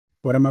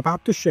What I'm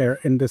about to share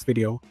in this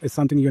video is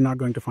something you're not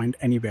going to find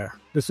anywhere.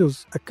 This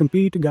is a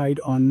complete guide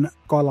on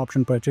call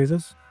option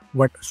purchases,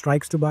 what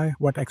strikes to buy,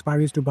 what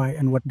expiries to buy,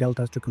 and what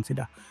deltas to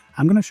consider.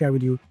 I'm going to share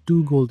with you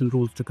 2 golden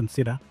rules to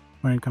consider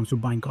when it comes to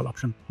buying call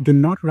option. Do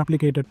not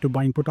replicate it to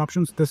buying put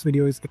options. This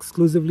video is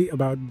exclusively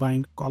about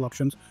buying call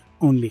options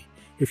only.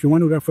 If you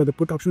want to refer the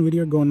put option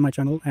video, go on my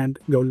channel and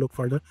go look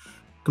for the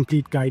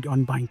complete guide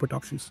on buying put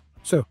options.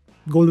 So,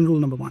 golden rule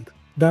number 1.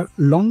 The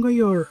longer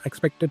your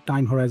expected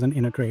time horizon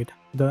in a trade,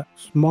 the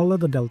smaller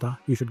the delta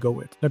you should go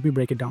with. Let me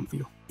break it down for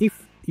you.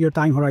 If your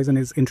time horizon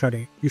is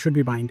intraday, you should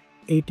be buying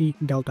 80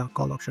 delta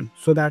call option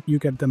so that you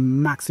get the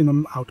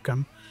maximum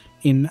outcome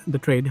in the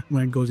trade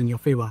when it goes in your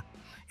favor.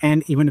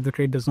 And even if the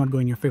trade does not go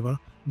in your favor,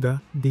 the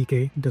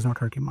decay does not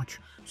hurt you much.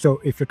 So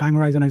if your time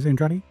horizon is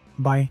intraday,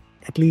 buy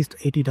at least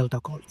 80 delta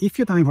call. If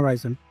your time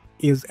horizon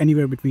is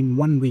anywhere between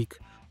 1 week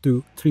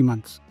to 3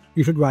 months,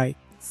 you should buy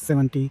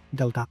 70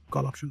 delta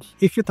call options.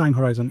 If your time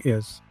horizon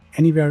is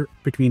anywhere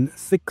between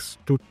 6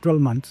 to 12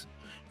 months,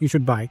 you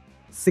should buy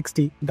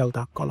 60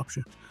 delta call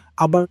options.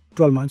 Above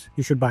 12 months,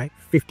 you should buy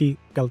 50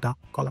 delta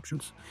call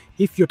options.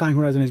 If your time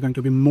horizon is going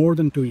to be more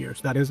than 2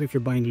 years, that is if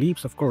you're buying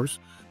leaps, of course,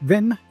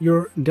 then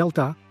your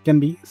delta can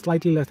be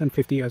slightly less than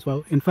 50 as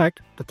well. In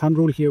fact, the thumb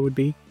rule here would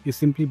be you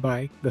simply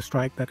buy the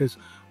strike that is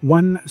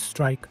 1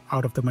 strike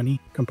out of the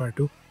money compared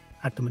to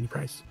at the money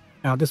price.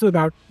 Now, this is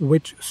about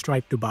which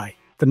strike to buy.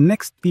 The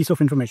next piece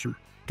of information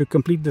to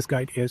complete this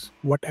guide is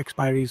what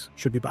expiries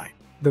should we buy.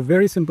 The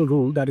very simple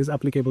rule that is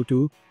applicable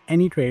to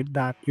any trade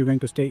that you're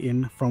going to stay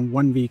in from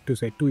 1 week to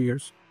say 2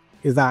 years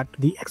is that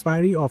the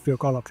expiry of your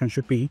call option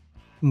should be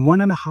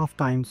 1.5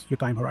 times your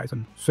time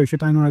horizon. So if your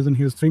time horizon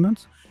here is 3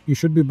 months, you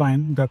should be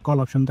buying the call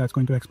option that's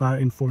going to expire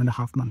in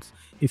 4.5 months.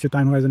 If your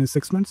time horizon is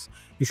 6 months,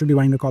 you should be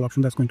buying the call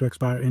option that's going to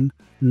expire in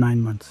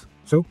 9 months.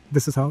 So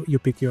this is how you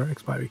pick your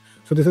expiry.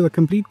 So this is a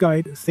complete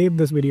guide. Save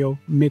this video,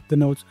 make the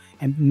notes,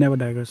 and never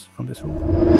digress from this rule.